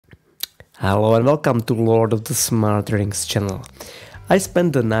Hello and welcome to Lord of the Smart Rings channel. I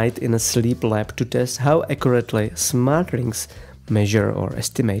spent the night in a sleep lab to test how accurately smart rings measure or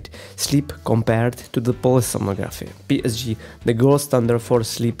estimate sleep compared to the polysomnography, PSG, the gold standard for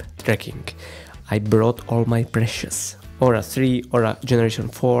sleep tracking. I brought all my precious Oura 3, Oura Generation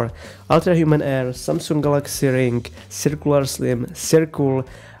 4, Ultrahuman Air, Samsung Galaxy Ring, Circular Slim, Circle,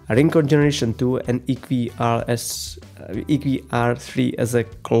 RingConn Generation 2 and EQR3 as a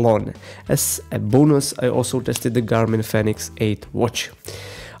clone. As a bonus, I also tested the Garmin Fenix 8 watch.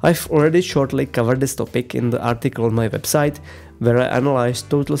 I've already shortly covered this topic in the article on my website, where I analyzed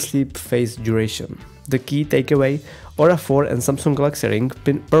total sleep phase duration. The key takeaway: Oura 4 and Samsung Galaxy Ring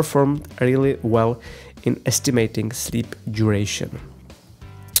performed really well in estimating sleep duration.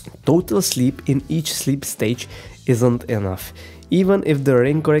 Total sleep in each sleep stage isn't enough. Even if the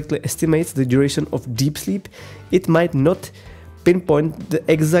ring correctly estimates the duration of deep sleep, it might not pinpoint the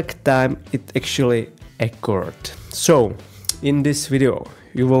exact time it actually occurred. So, in this video,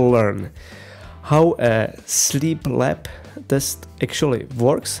 you will learn how a sleep lab test actually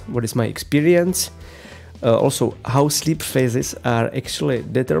works, what is my experience, also how sleep phases are actually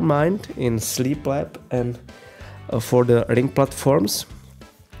determined in sleep lab and for the ring platforms,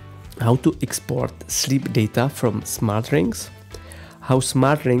 how to export sleep data from smart rings, how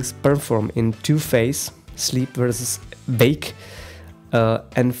smart rings perform in two-phase sleep versus wake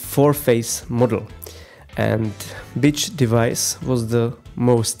and four-phase model, and which device was the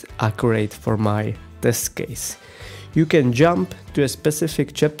most accurate for my test case. You can jump to a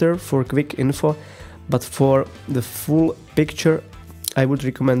specific chapter for quick info, but for the full picture I would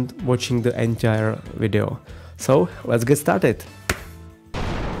recommend watching the entire video. So let's get started.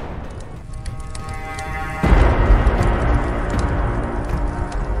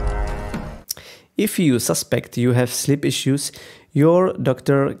 If you suspect you have sleep issues, your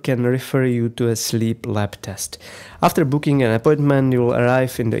doctor can refer you to a sleep lab test. After booking an appointment, you will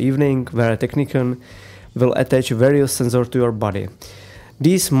arrive in the evening where a technician will attach various sensors to your body.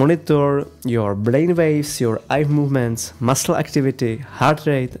 These monitor your brain waves, your eye movements, muscle activity, heart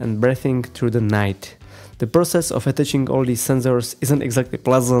rate and breathing through the night. The process of attaching all these sensors isn't exactly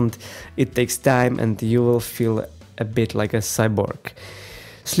pleasant. It takes time and you will feel a bit like a cyborg.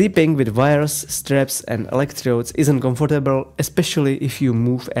 Sleeping with wires, straps and electrodes isn't comfortable, especially if you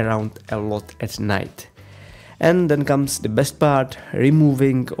move around a lot at night. And then comes the best part: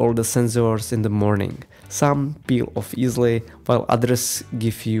 removing all the sensors in the morning. Some peel off easily, while others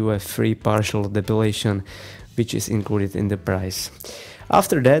give you a free partial depilation, which is included in the price.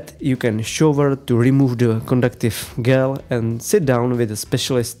 After that, you can shower to remove the conductive gel and sit down with a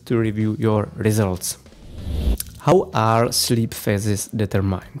specialist to review your results. How are sleep phases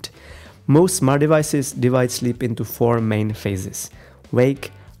determined? Most smart devices divide sleep into four main phases: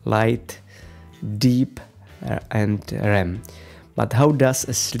 wake, light, deep and REM. But how does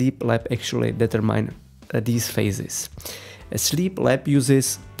a sleep lab actually determine these phases? A sleep lab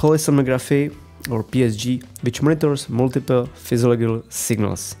uses polysomnography or PSG, which monitors multiple physiological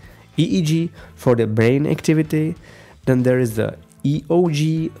signals. EEG for the brain activity, then there is the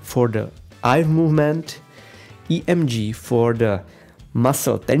EOG for the eye movement, EMG for the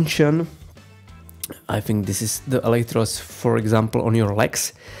muscle tension. I think this is the electrodes, for example, on your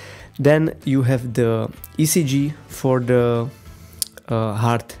legs. Then you have the ECG for the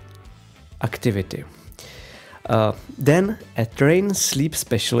heart activity. Then a trained sleep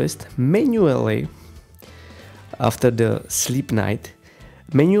specialist manually, after the sleep night,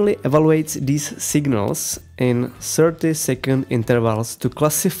 manually evaluates these signals in 30-second intervals to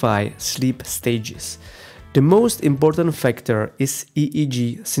classify sleep stages. The most important factor is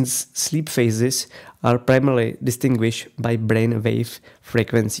EEG, since sleep phases are primarily distinguished by brain wave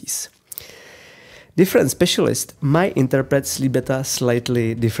frequencies. Different specialists might interpret sleep data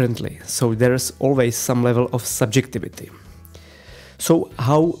slightly differently, so there's always some level of subjectivity. So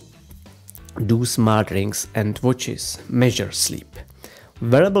how do smart rings and watches measure sleep?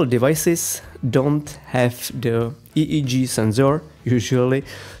 Wearable devices don't have the EEG sensor usually,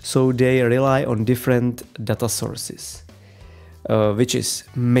 so they rely on different data sources, which is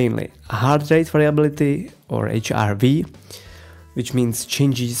mainly heart rate variability or HRV, which means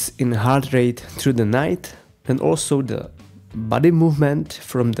changes in heart rate through the night, and also the body movement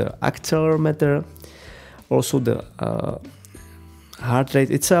from the accelerometer, also the heart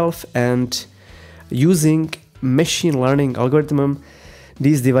rate itself, and using machine learning algorithm,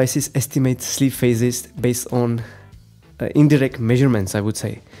 these devices estimate sleep phases based on indirect measurements, I would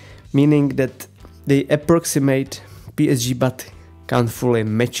say, meaning that they approximate PSG but can't fully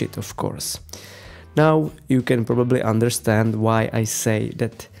match it, of course. Now you can probably understand why I say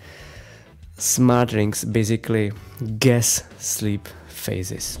that smart rings basically guess sleep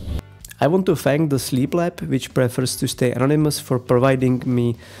phases. I want to thank the Sleep Lab, which prefers to stay anonymous, for providing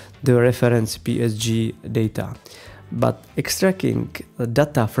me the reference PSG data. But extracting the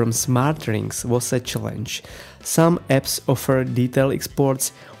data from smart rings was a challenge. Some apps offer detailed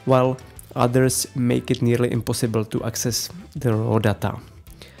exports, while others make it nearly impossible to access the raw data.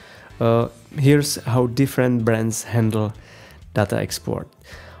 Here's how different brands handle data export.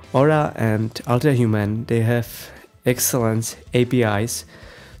 Oura and Ultrahuman, they have excellent APIs,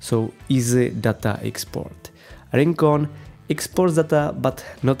 so easy data export. RingConn exports data but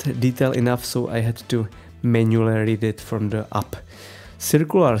not detailed enough, so I had to manually read it from the app.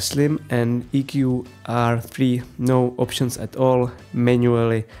 Circular Slim and EQ-R3, no options at all,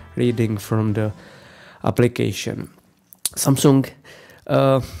 manually reading from the application. Samsung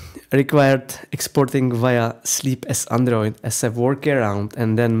required exporting via Sleep as Android as a workaround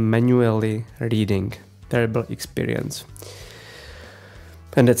and then manually reading. Terrible experience.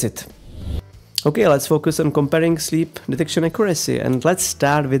 And that's it. Okay, let's focus on comparing sleep detection accuracy, and let's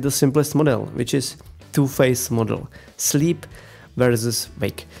start with the simplest model, which is two-phase model, sleep versus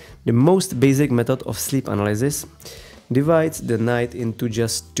wake. The most basic method of sleep analysis divides the night into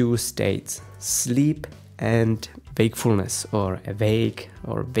just two states, sleep and wakefulness, or awake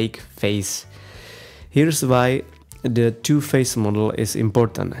or wake phase. Here's why the two-phase model is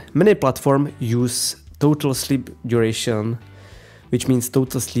important. Many platforms use total sleep duration, which means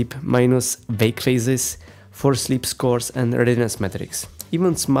total sleep minus wake phases, for sleep scores and readiness metrics.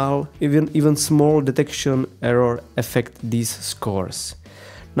 Even small detection error affect these scores.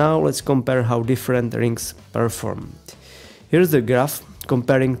 Now let's compare how different rings performed. Here's the graph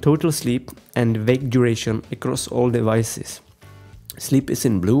comparing total sleep and wake duration across all devices. Sleep is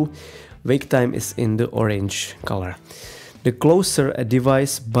in blue, wake time is in the orange color. The closer a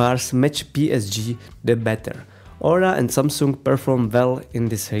device bars match PSG, the better. Oura and Samsung perform well in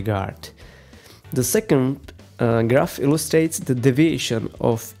this regard. The second graph illustrates the deviation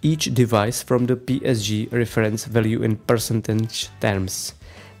of each device from the PSG reference value in percentage terms.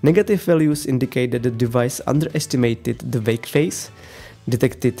 Negative values indicate that the device underestimated the wake phase,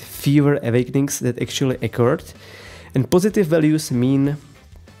 detected fewer awakenings that actually occurred, and positive values mean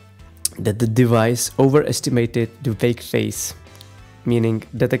that the device overestimated the wake phase, meaning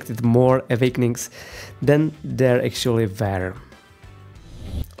detected more awakenings than there actually were.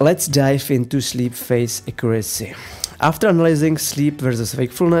 Let's dive into sleep phase accuracy. After analyzing sleep versus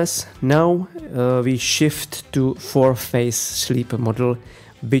wakefulness, now we shift to four-phase sleep model,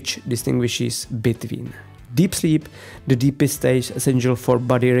 which distinguishes between deep sleep, the deepest stage essential for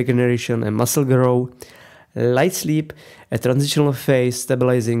body regeneration and muscle growth; light sleep, a transitional phase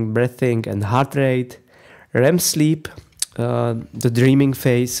stabilizing breathing and heart rate; REM sleep, the dreaming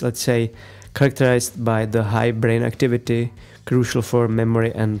phase, let's say, characterized by the high brain activity, crucial for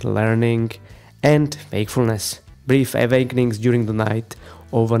memory and learning; and wakefulness, brief awakenings during the night,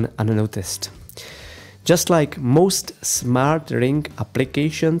 often unnoticed. Just like most smart ring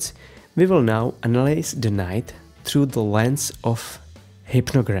applications, we will now analyze the night through the lens of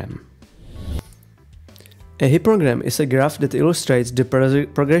Hypnogram. A hypnogram is a graph that illustrates the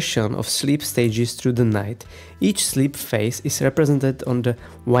progression of sleep stages through the night. Each sleep phase is represented on the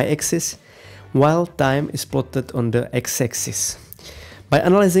y-axis, while time is plotted on the x-axis. By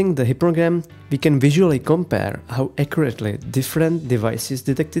analyzing the hypnogram, we can visually compare how accurately different devices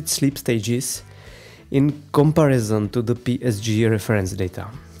detected sleep stages in comparison to the PSG reference data.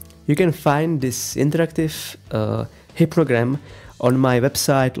 You can find this interactive hypnogram on my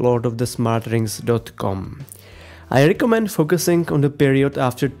website lordofthesmartrings.com. I recommend focusing on the period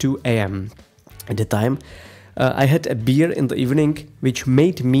after 2 AM. At the time, I had a beer in the evening, which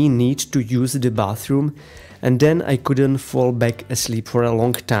made me need to use the bathroom, and then I couldn't fall back asleep for a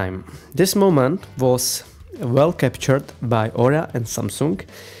long time. This moment was well captured by Oura and Samsung,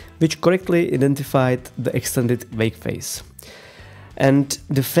 which correctly identified the extended wake phase. And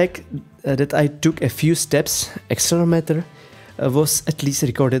the fact that I took a few steps, accelerometer, was at least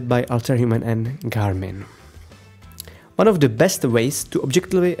recorded by Ultrahuman and Garmin. One of the best ways to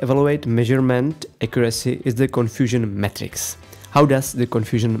objectively evaluate measurement accuracy is the confusion matrix. How does the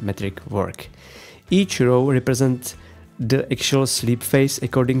confusion metric work? Each row represents the actual sleep phase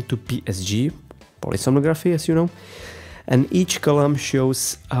according to PSG, polysomnography as you know, and each column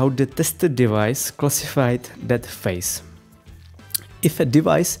shows how the tested device classified that phase. If a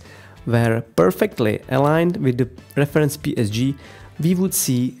device were perfectly aligned with the reference PSG, we would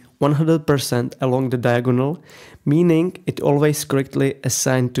see 100% along the diagonal, meaning it always correctly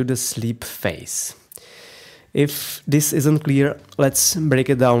assigned to the sleep phase. If this isn't clear, let's break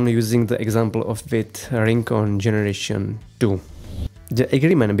it down using the example of with RingConn Generation 2. The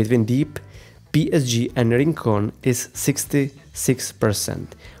agreement between Deep, PSG and RingConn is 66%.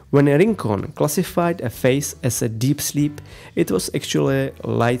 When RingConn classified a phase as a deep sleep, it was actually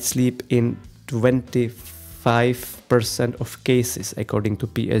light sleep in 25% of cases according to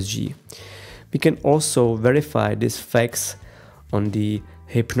PSG. We can also verify these facts on the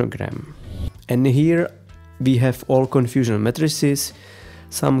Hypnogram. And here we have all confusion matrices,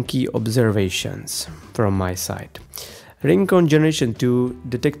 some key observations from my side. RingConn Generation 2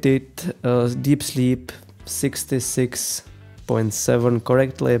 detected deep sleep 66.7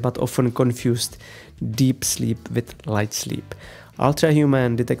 correctly, but often confused deep sleep with light sleep.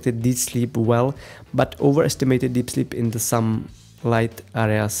 Ultrahuman detected deep sleep well, but overestimated deep sleep in some light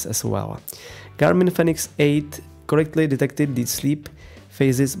areas as well. Garmin Fenix 8 correctly detected deep sleep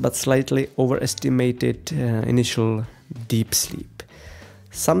phases, but slightly overestimated initial deep sleep.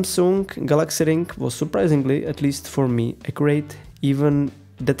 Samsung Galaxy Ring was surprisingly, at least for me, accurate, even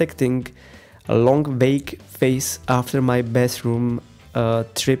detecting a long wake phase after my bathroom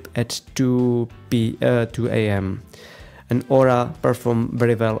trip at 2 a.m. And Oura performed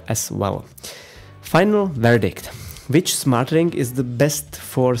very well as well. Final verdict. Which smart ring is the best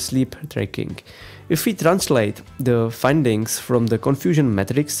for sleep tracking? If we translate the findings from the confusion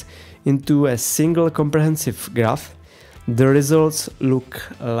matrix into a single comprehensive graph, the results look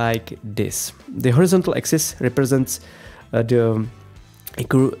like this. The horizontal axis represents the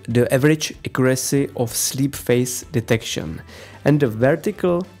average accuracy of sleep phase detection, and the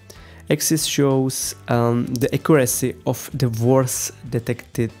vertical axis shows the accuracy of the worst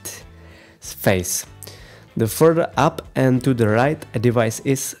detected phase. The further up and to the right a device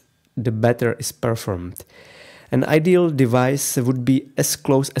is, the better is performed. An ideal device would be as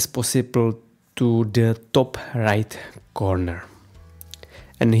close as possible to the top right corner.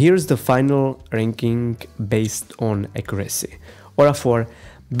 And here's the final ranking based on accuracy. Oura 4,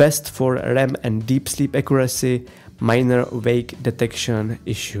 best for REM and deep sleep accuracy, minor wake detection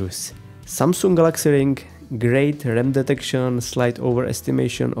issues. Samsung Galaxy Ring, great REM detection, slight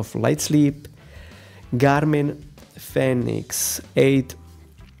overestimation of light sleep. Garmin Fenix 8,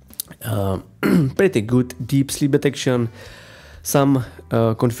 pretty good deep sleep detection, some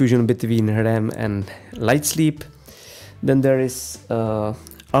confusion between REM and light sleep. Then there is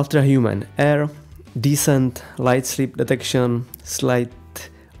Ultrahuman Air, decent light sleep detection, slight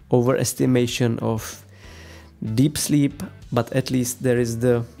overestimation of deep sleep, but at least there is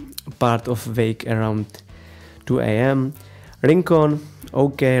the part of wake around 2 a.m. RingConn,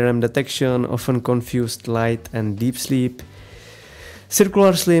 okay REM detection, often confused light and deep sleep.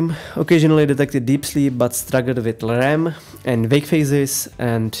 Circular Slim occasionally detected deep sleep but struggled with REM and wake phases.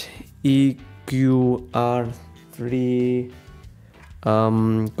 And EQR3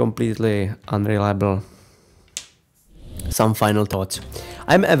 completely unreliable. Some final thoughts.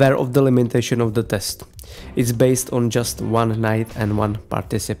 I'm aware of the limitation of the test. It's based on just one night and one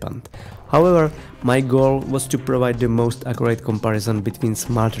participant. However, my goal was to provide the most accurate comparison between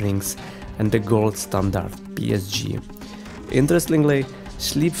smart rings and the gold standard PSG. Interestingly,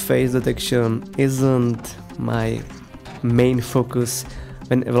 sleep phase detection isn't my main focus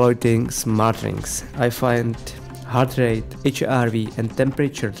when evaluating smart rings. I find heart rate, HRV and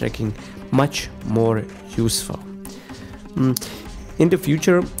temperature tracking much more useful. In the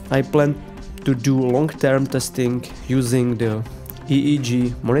future, I plan to do long-term testing using the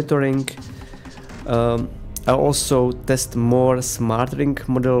EEG monitoring. I also test more smart ring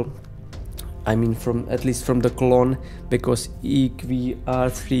model, I mean at least from the clone, because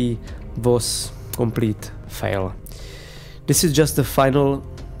EQR3 was complete fail. This is just the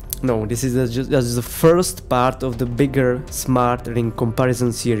this is just the first part of the bigger smart ring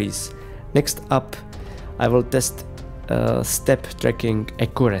comparison series. Next up, I will test step tracking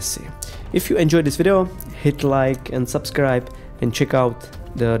accuracy. If you enjoyed this video, hit like and subscribe and check out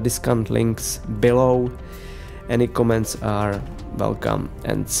the discount links below. Any comments are welcome,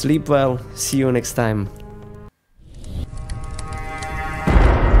 and sleep well. See you next time.